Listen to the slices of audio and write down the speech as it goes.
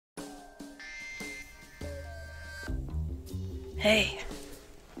Hey.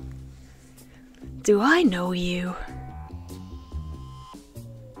 Do I know you?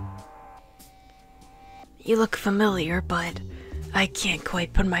 You look familiar, but I can't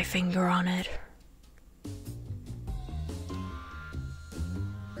quite put my finger on it.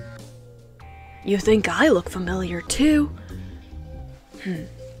 You think I look familiar too?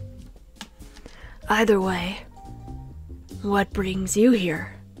 Either way, what brings you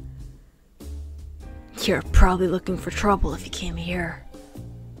here? You're probably looking for trouble if you came here.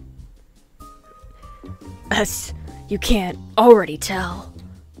 As you can't already tell,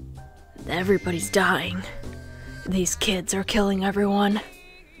 everybody's dying. These kids are killing everyone.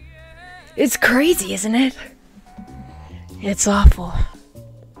 It's crazy, isn't it? It's awful.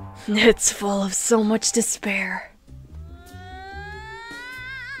 It's full of so much despair.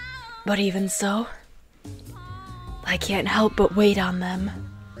 But even so, I can't help but wait on them.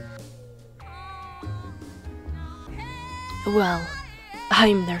 Well,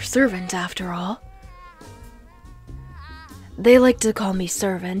 I'm their servant after all. They like to call me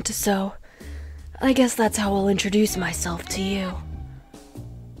servant, so I guess that's how I'll introduce myself to you.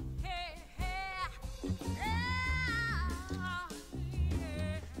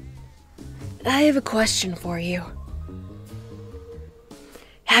 I have a question for you.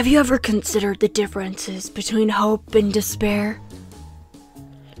 Have you ever considered the differences between hope and despair?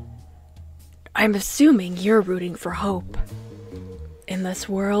 I'm assuming you're rooting for hope in this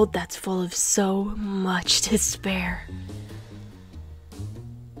world that's full of so much despair.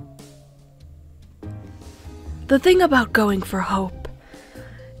 The thing about going for hope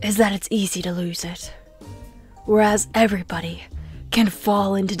is that it's easy to lose it, whereas everybody can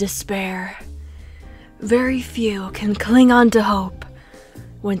fall into despair. Very few can cling on to hope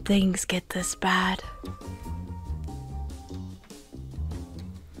when things get this bad.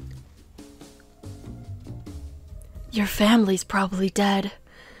 Your family's probably dead.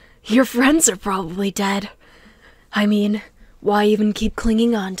 Your friends are probably dead. I mean, why even keep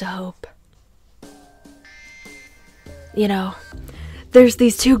clinging on to hope? You know, there's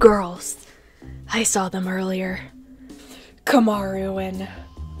these two girls. I saw them earlier. Komaru and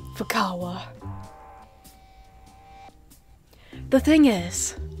Fukawa. The thing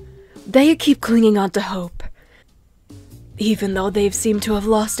is, they keep clinging on to hope, even though they've seemed to have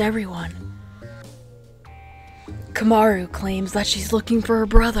lost everyone. Komaru claims that she's looking for her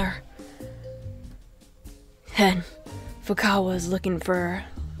brother, and Fukawa's looking for a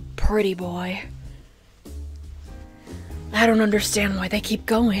pretty boy. I don't understand why they keep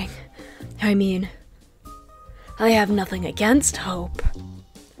going. I mean, I have nothing against hope,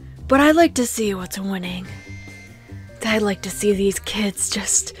 but I like to see what's winning. I'd like to see these kids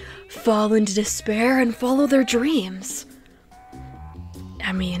just fall into despair and follow their dreams.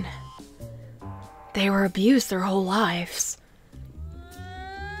 I mean, they were abused their whole lives.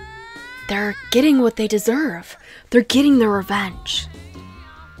 They're getting what they deserve. They're getting their revenge.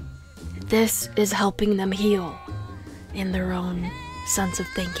 This is helping them heal in their own sense of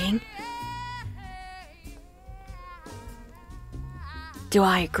thinking. Do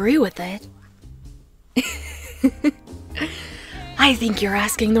I agree with it? I think you're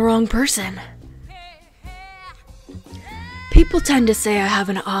asking the wrong person. People tend to say I have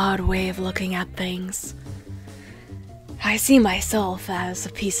an odd way of looking at things. I see myself as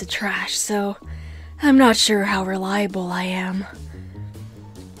a piece of trash, so I'm not sure how reliable I am.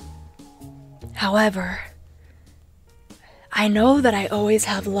 However, I know that I always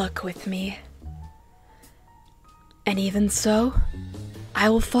have luck with me. And even so, I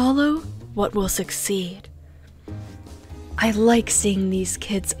will follow what will succeed. I like seeing these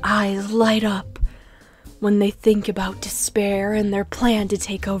kids' eyes light up when they think about despair and their plan to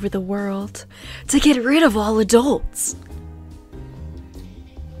take over the world, to get rid of all adults.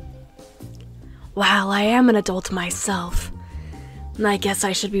 While I am an adult myself, I guess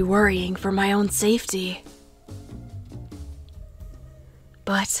I should be worrying for my own safety.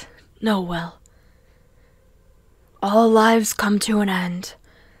 But, no, well. All lives come to an end,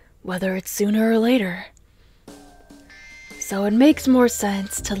 whether it's sooner or later. So it makes more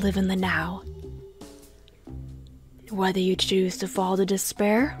sense to live in the now. Whether you choose to fall to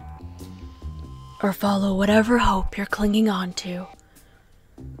despair, or follow whatever hope you're clinging on to,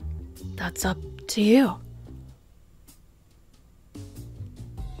 that's up to you.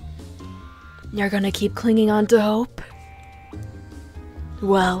 You're gonna keep clinging on to hope?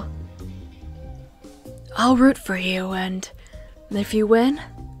 Well, I'll root for you, and if you win,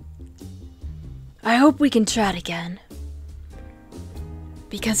 I hope we can chat again.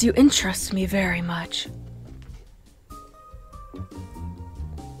 Because you interest me very much.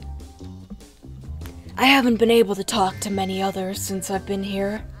 I haven't been able to talk to many others since I've been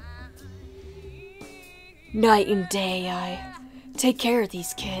here. Night and day, I take care of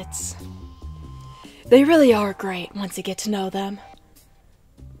these kids. They really are great once you get to know them.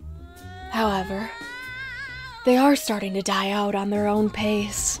 However, they are starting to die out on their own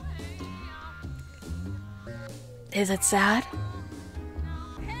pace. Is it sad?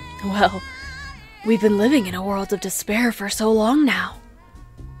 Well, we've been living in a world of despair for so long now.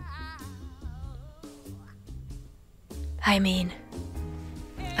 I mean,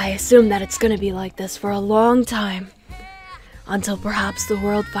 I assume that it's gonna be like this for a long time, until perhaps the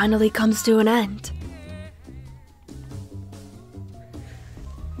world finally comes to an end.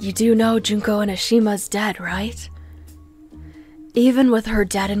 You do know Junko Onashima's dead, right? Even with her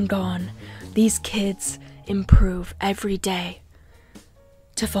dead and gone, these kids improve every day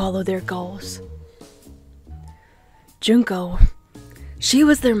to follow their goals. Junko, she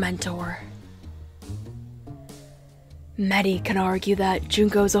was their mentor. Many can argue that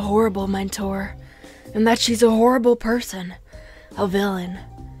Junko's a horrible mentor, and that she's a horrible person, a villain.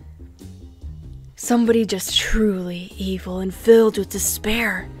 Somebody just truly evil and filled with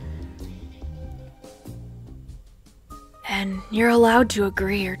despair. And you're allowed to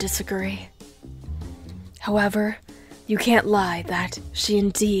agree or disagree. However, you can't lie that she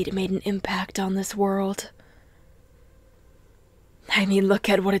indeed made an impact on this world. I mean, look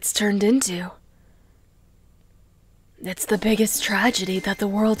at what it's turned into. It's the biggest tragedy that the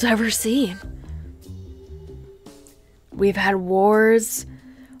world's ever seen. We've had wars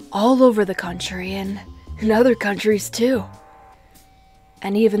all over the country and in other countries too.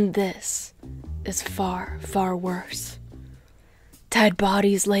 And even this is far, far worse. Dead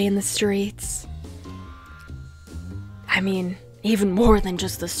bodies lay in the streets. I mean, even more than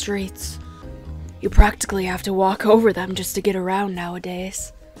just the streets. You practically have to walk over them just to get around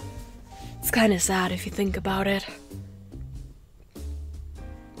nowadays. It's kinda sad if you think about it.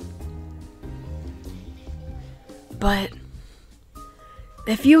 But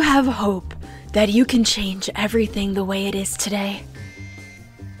if you have hope that you can change everything the way it is today,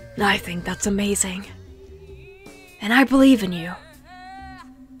 I think that's amazing. And I believe in you.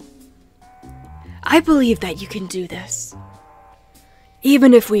 I believe that you can do this.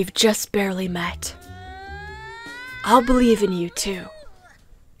 Even if we've just barely met. I'll believe in you too.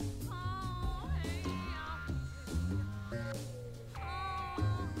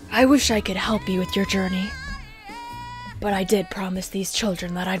 I wish I could help you with your journey. But I did promise these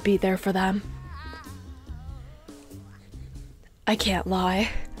children that I'd be there for them. I can't lie.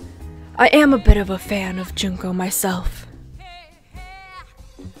 I am a bit of a fan of Junko myself.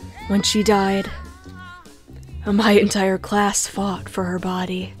 When she died, my entire class fought for her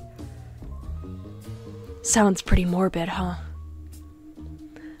body. Sounds pretty morbid, huh?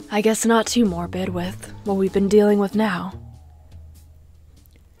 I guess not too morbid with what we've been dealing with now.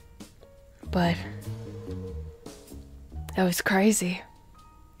 But it was crazy.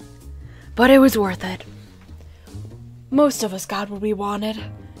 But it was worth it. Most of us got what we wanted.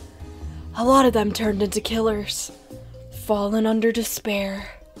 A lot of them turned into killers, fallen under despair.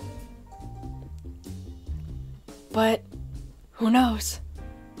 But who knows?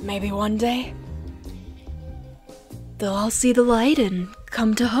 Maybe one day they'll all see the light and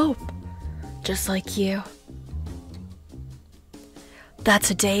come to hope, just like you.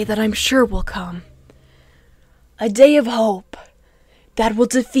 That's a day that I'm sure will come. A day of hope that will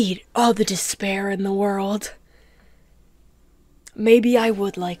defeat all the despair in the world. Maybe I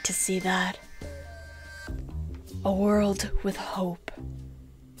would like to see that. A world with hope.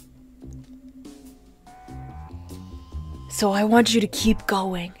 So I want you to keep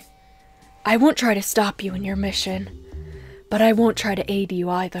going. I won't try to stop you in your mission, but I won't try to aid you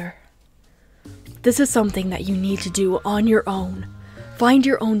either. This is something that you need to do on your own. Find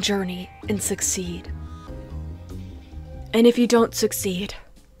your own journey and succeed. And if you don't succeed,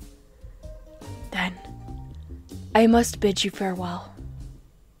 then I must bid you farewell.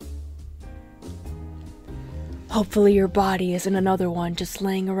 Hopefully your body isn't another one just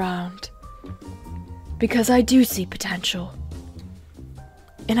laying around. Because I do see potential.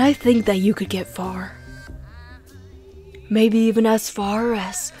 And I think that you could get far. Maybe even as far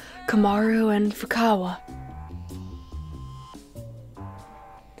as Kamaru and Fukawa.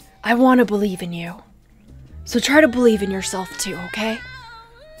 I want to believe in you. So try to believe in yourself too, okay?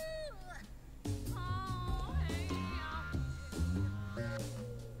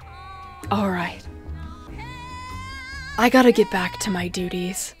 Alright. I gotta get back to my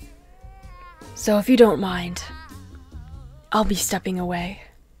duties. So if you don't mind, I'll be stepping away.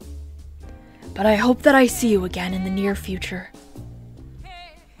 But I hope that I see you again in the near future.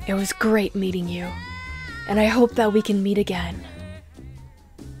 It was great meeting you, and I hope that we can meet again.